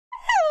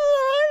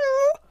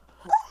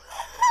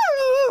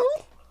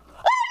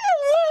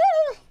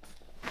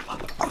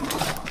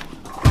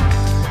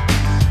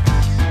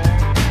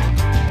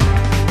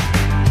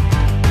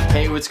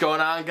going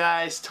on,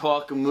 guys?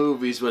 Talk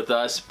movies with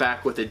us,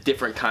 back with a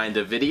different kind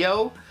of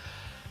video.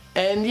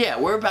 And yeah,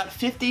 we're about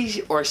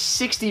 50 or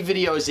 60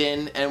 videos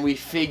in, and we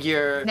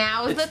figure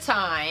now is the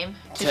time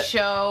to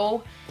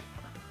show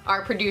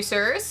our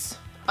producers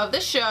of the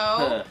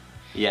show.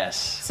 Yes.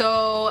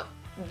 So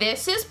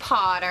this is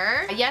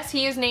Potter. Yes,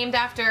 he is named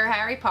after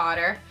Harry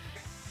Potter,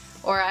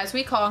 or as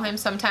we call him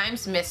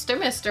sometimes,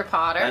 Mr.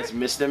 Potter. That's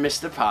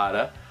Mr.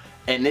 Potter.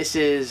 And this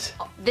is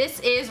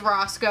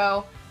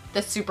Roscoe,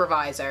 the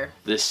supervisor.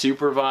 The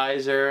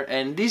supervisor,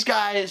 and these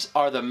guys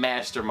are the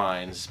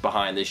masterminds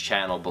behind this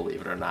channel, believe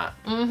it or not.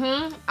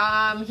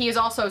 He is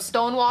also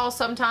Stonewall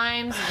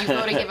sometimes. You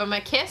go to give him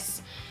a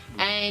kiss,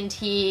 and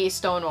he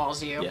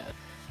stonewalls you. Yeah.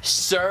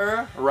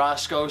 Sir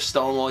Roscoe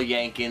Stonewall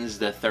Jenkins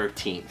the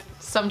 13th.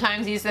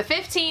 Sometimes he's the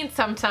 15th,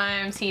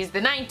 sometimes he's the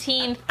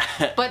 19th,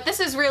 but this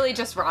is really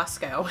just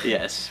Roscoe.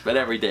 Yes, but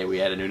every day we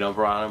had a new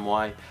number on him.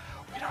 Why?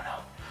 We don't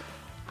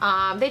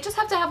know. They just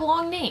have to have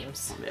long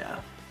names.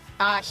 Yeah.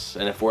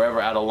 And if we're ever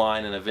out of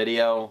line in a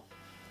video,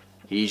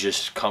 he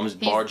just comes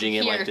barging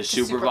in like the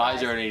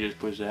supervisor, and he just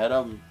puts his head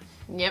up.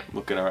 Yep.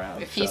 Looking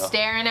around. If he's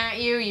staring at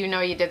you, you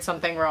know you did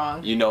something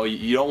wrong. You know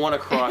you don't want to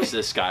cross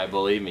this guy,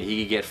 believe me.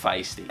 He could get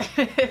feisty.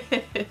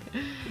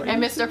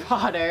 And Mr.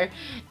 Potter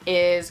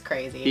is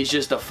crazy. He's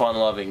just a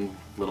fun-loving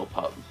little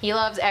pup. He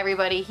loves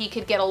everybody. He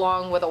could get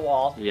along with a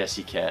wall. Yes,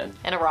 he can.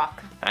 And a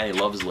rock. And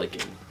he loves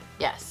licking.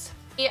 Yes.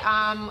 He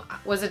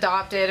was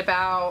adopted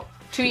about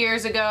 2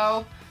 years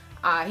ago.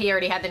 He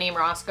already had the name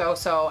Roscoe,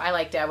 so I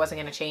liked it. I wasn't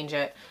going to change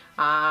it.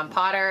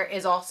 Potter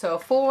is also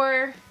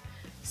 4.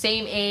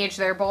 Same age.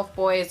 They're both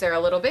boys. They're a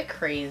little bit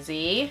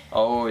crazy.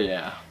 Oh,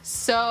 yeah.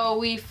 So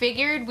we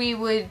figured we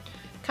would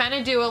kind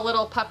of do a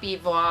little puppy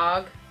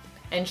vlog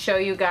and show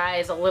you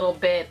guys a little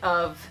bit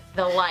of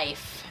the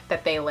life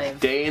that they live.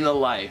 Day in the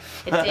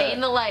life. A day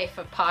in the life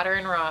of Potter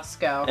and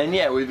Roscoe. And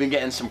yeah, we've been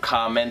getting some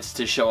comments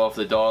to show off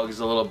the dogs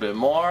a little bit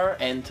more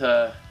and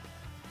to,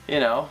 you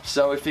know,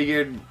 so we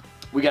figured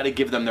we got to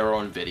give them their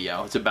own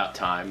video. It's about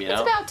time, you know?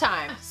 It's about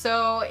time.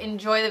 So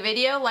enjoy the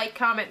video, like,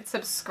 comment,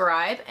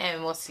 subscribe,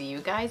 and we'll see you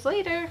guys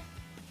later.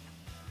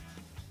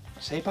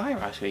 Say bye,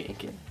 Roscoe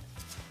Jenkins.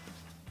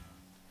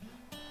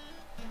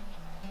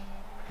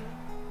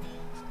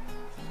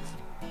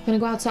 Gonna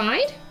go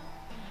outside?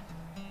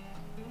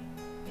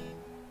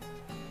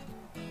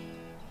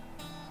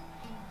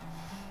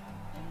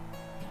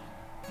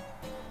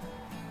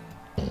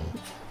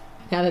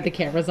 Now that the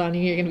camera's on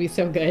you, you're gonna be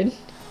so good.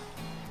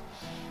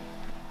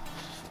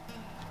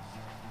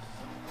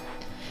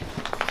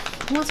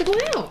 Who wants to go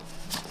out?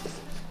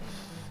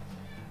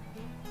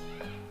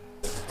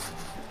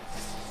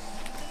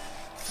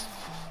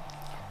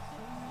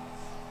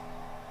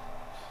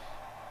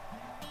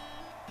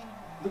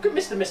 Look at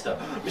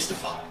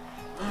Mr. Potter.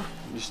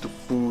 Mr.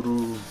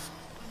 Poodoo.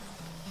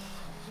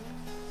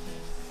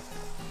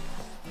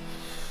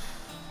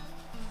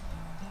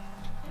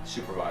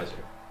 Supervisor.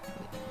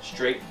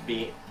 Straight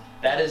B.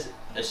 That is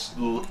a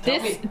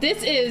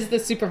This is the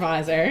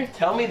supervisor.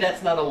 Tell me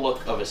that's not a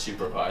look of a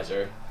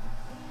supervisor.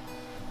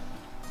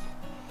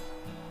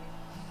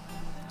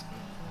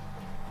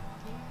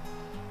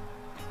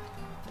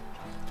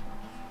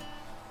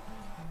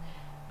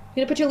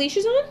 You gonna put your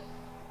leashes on?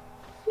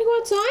 You gonna go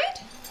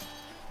outside?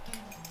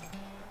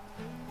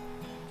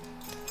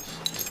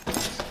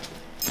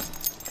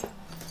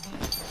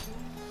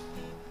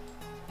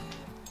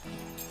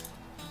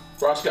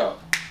 Roscoe.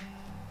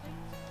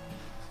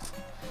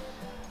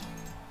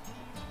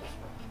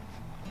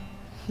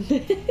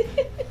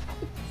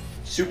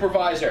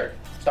 Supervisor.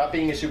 Stop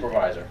being a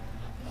supervisor.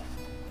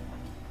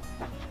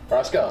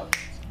 Roscoe.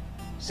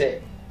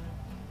 Sit.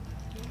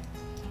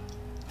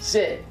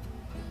 Sit.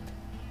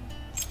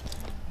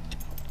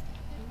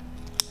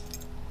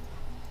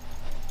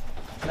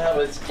 Now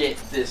let's get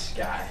this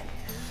guy.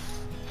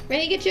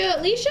 Ready to get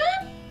your leash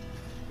on?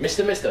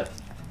 Mister.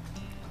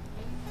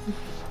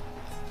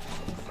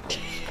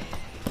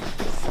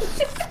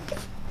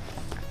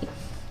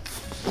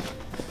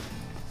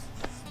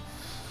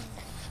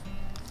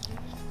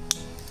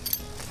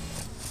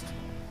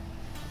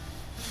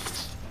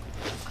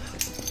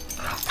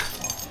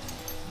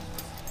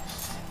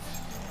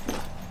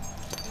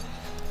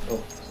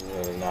 Oh, this is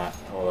really not.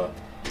 Hold up.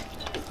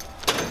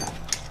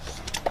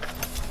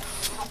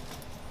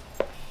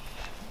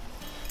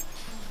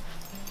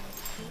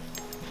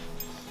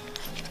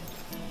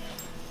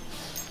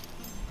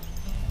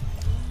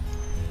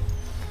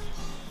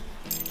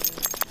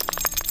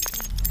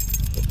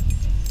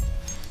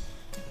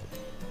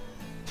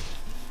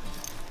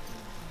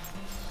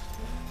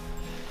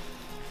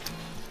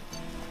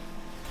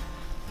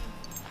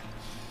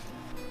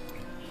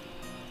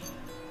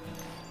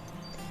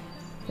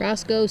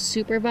 Roscoe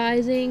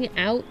supervising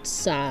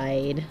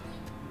outside.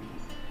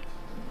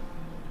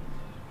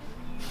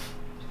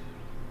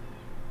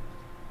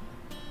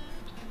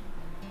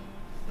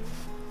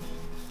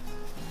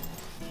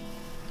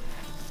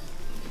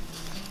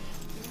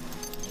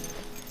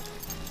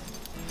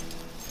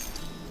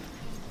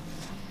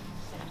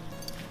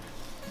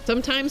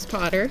 Sometimes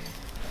Potter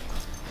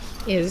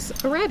is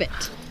a rabbit.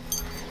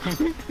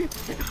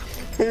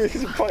 This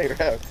is funny,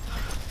 right?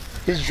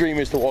 His dream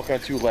is to walk on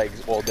 2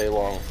 legs all day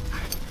long.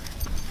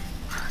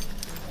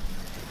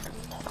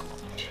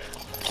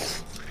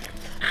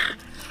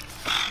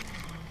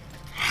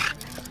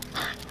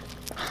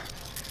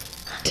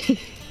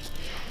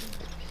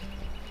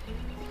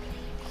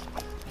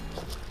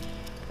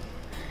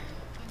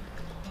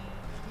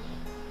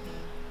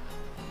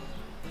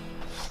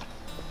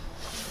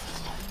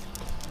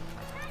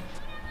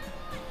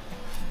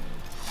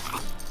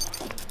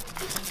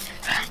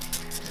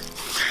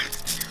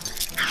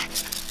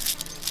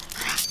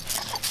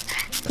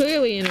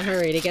 Clearly in a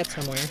hurry to get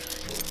somewhere.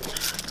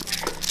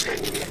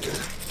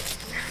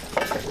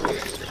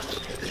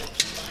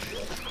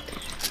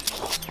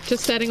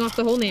 Just setting off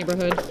the whole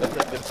neighborhood. That's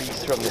like the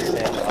beast from the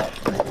Sandlot.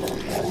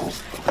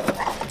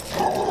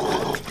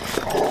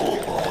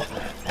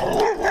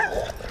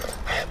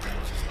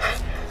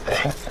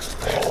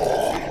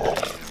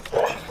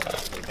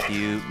 A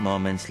few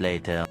moments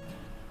later.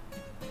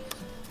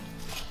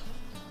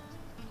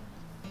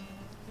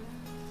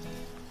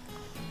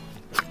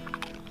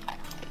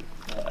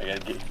 I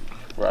gotta get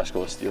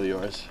Roscoe to steal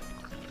yours.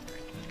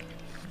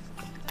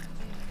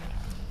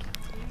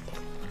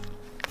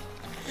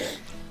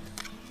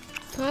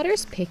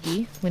 Potter's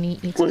picky when he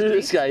eats. Look at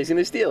this guy, he's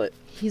gonna steal it.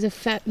 He's a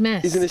fat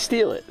mess. He's gonna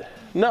steal it.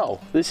 No,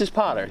 this is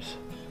Potter's.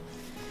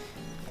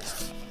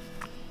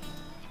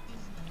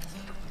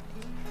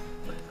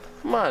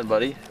 Come on,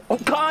 buddy. Oh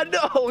God,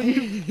 no!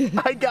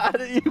 I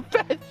got it, you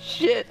fat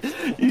shit!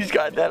 You just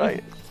got that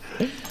on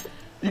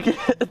you.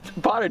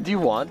 Potter, do you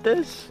want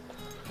this?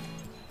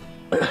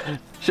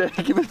 Should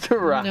I give it to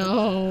Rock?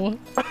 No.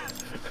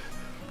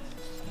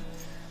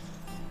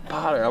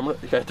 Potter,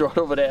 can I throw it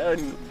over there?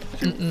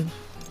 Mm-mm.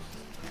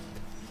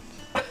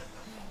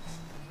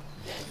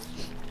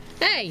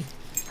 Hey!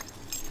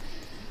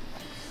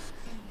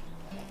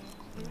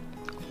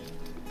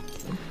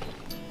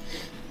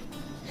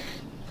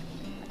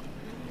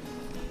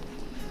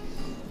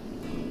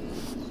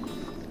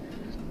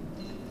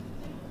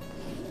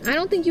 I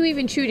don't think you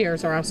even chewed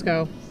yours,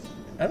 Roscoe.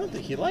 I don't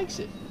think he likes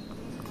it.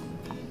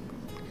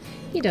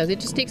 He does. It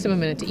just takes him a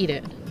minute to eat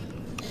it.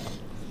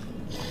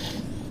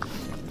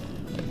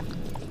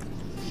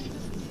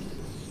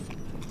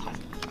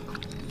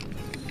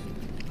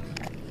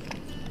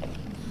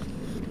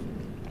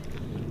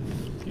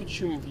 You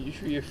chew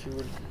your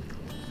food.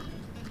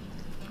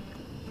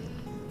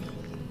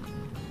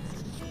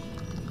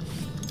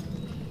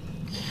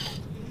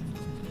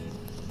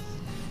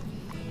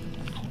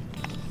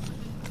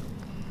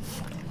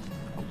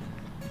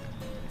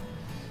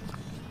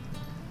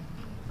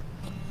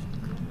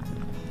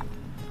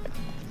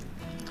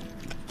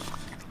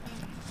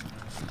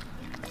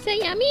 Is that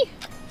yummy?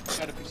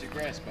 Got a piece of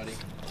grass, buddy.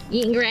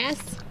 Eating grass?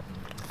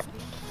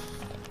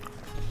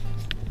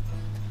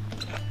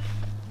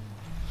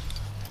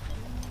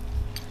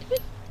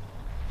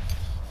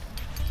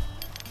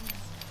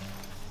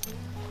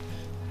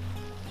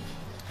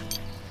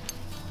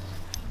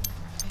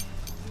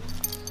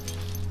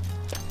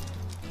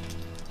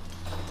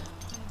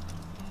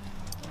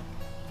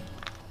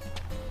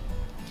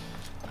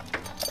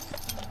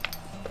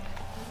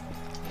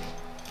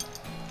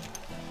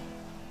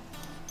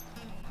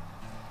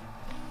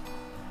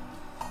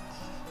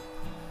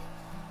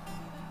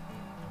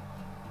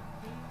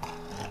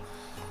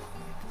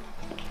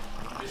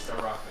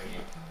 Mr. Rock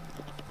again.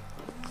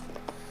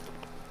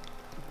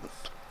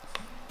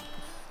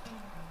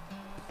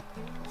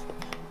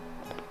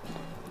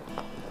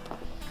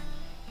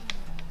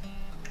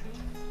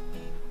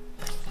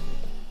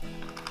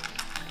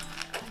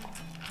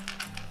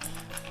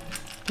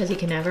 Because he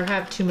can never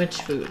have too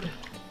much food.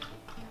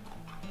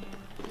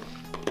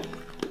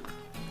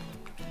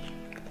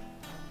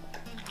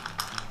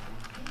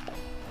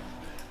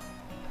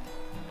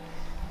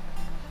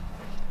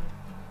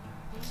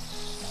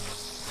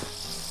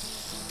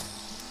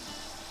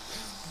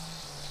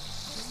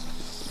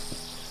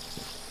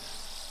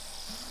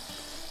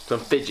 Some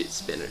fidget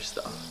spinner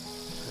stuff.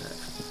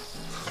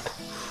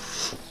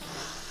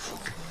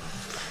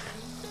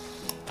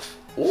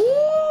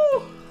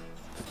 Ooh!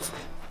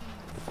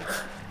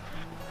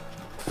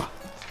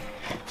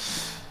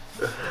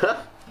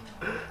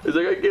 It's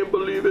like I can't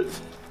believe it.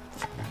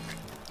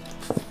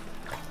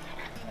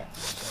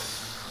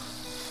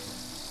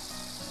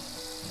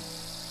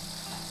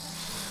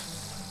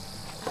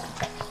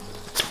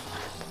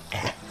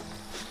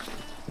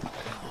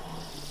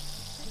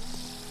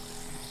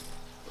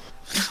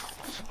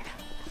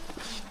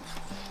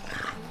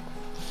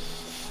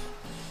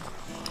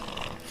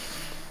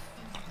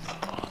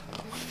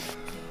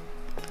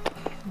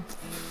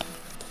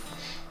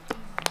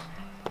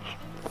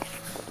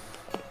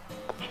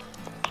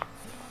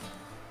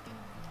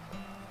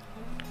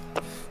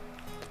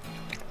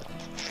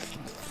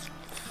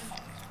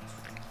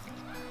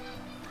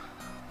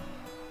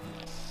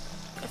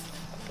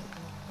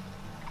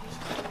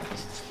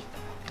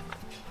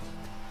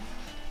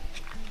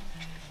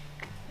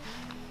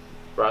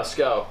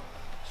 Roscoe.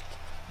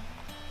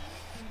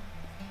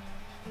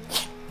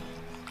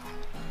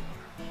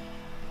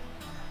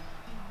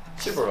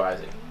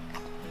 supervising.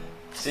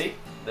 See?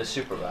 The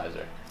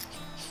supervisor.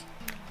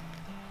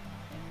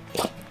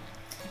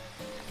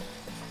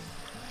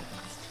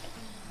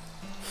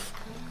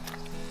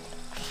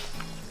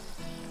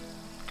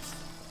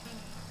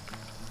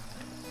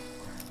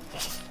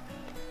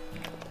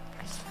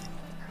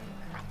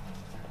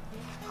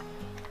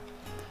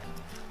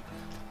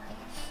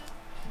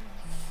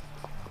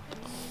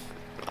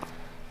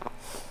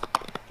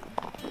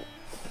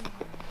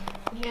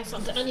 You have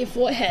something on your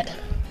forehead.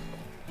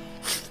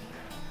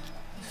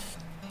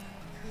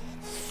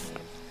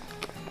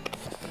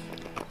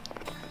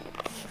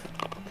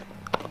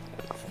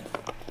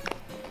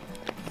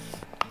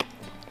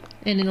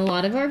 And in a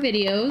lot of our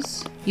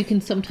videos, you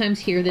can sometimes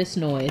hear this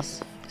noise.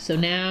 So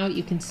now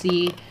you can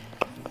see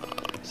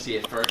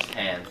it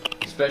firsthand,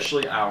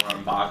 especially our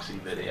unboxing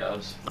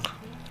videos.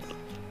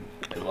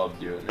 I love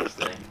doing this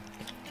thing.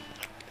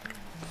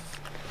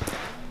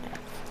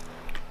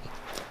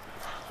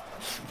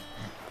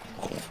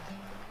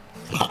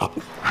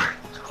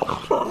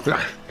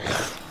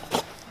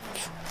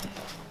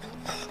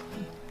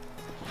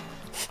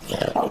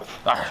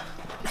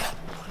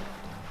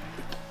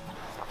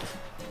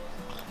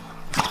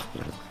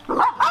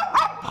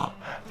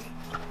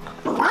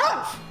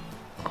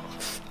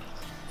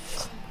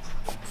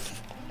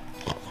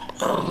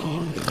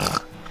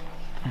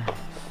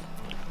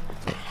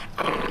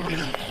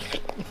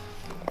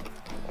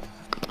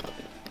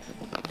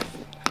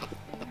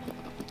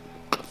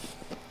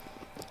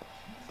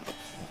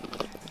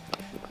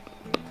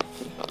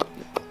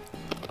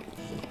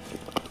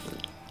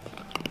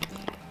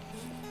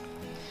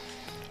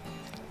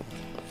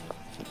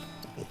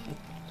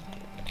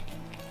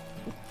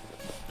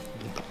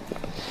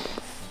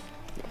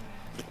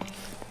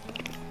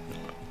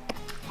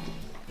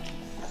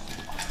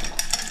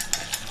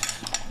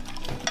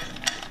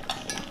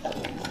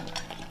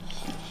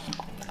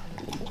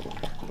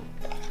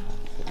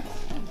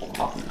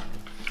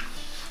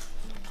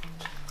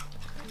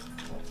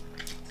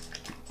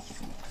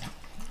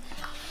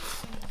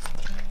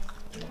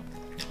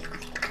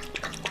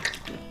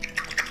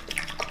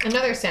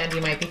 another sound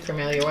you might be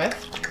familiar with,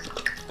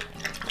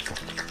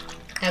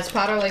 as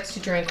Potter likes to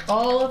drink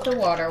all of the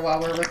water while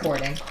we're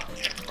recording.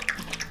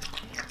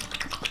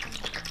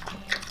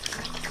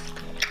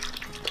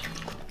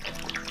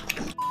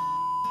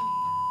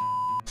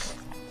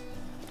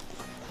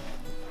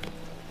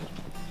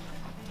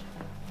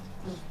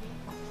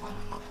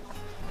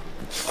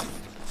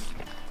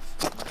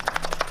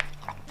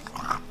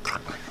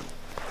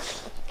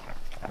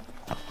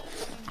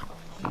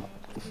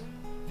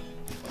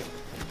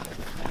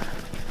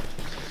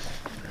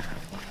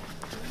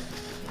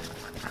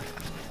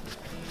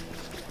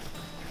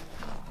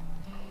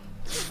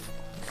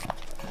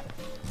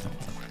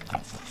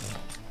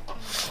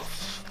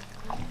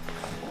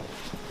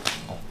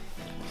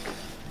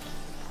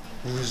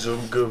 Who's a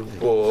good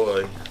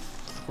boy?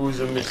 Who's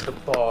a Mr.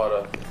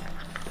 Potter?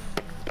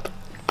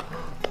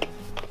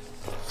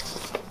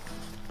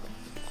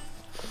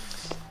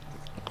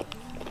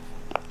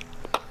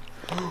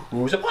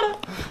 Who's a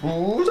Potter?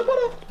 Who's a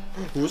Potter?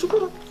 Who's a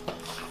Potter?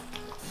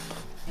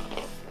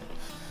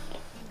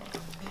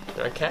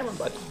 You're on camera,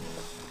 buddy.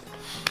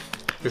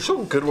 You're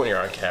so good when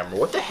you're on camera.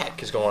 What the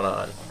heck is going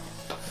on?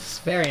 It's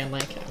very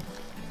unlike him.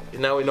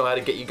 Now we know how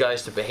to get you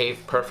guys to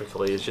behave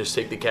perfectly. Is just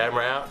take the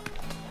camera out.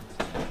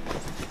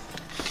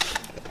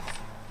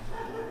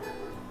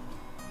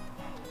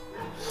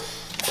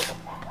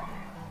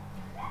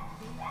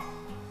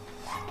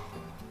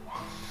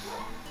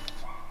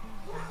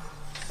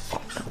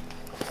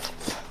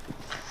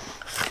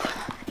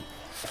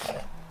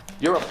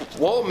 You're a...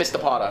 Whoa, Mr.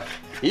 Potter.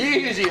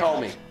 Easy,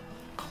 homie.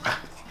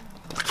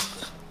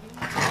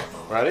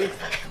 Ready?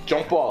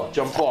 Jump ball,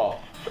 jump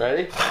ball.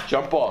 Ready?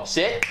 Jump ball.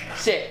 Sit,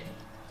 sit.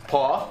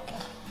 Paw.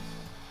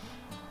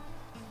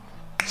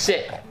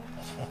 Sit.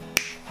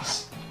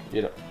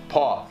 You know,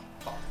 paw.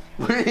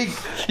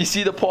 You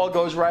see the paw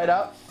goes right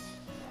up?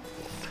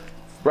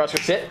 Roscoe,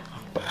 sit.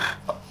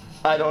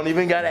 I don't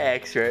even gotta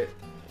ask, right?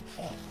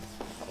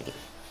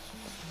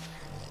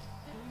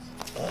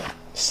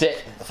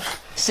 Sit.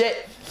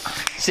 Sit.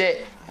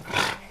 Sit.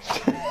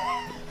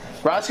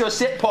 Roscoe,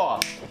 sit paw.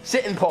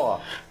 Sit and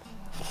paw.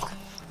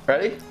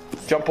 Ready?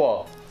 Jump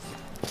ball.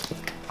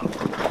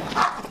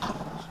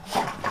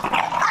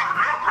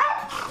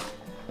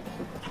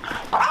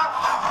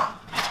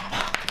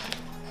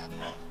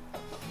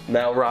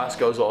 Now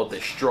Roscoe's all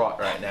distraught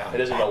right now. He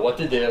doesn't know what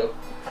to do.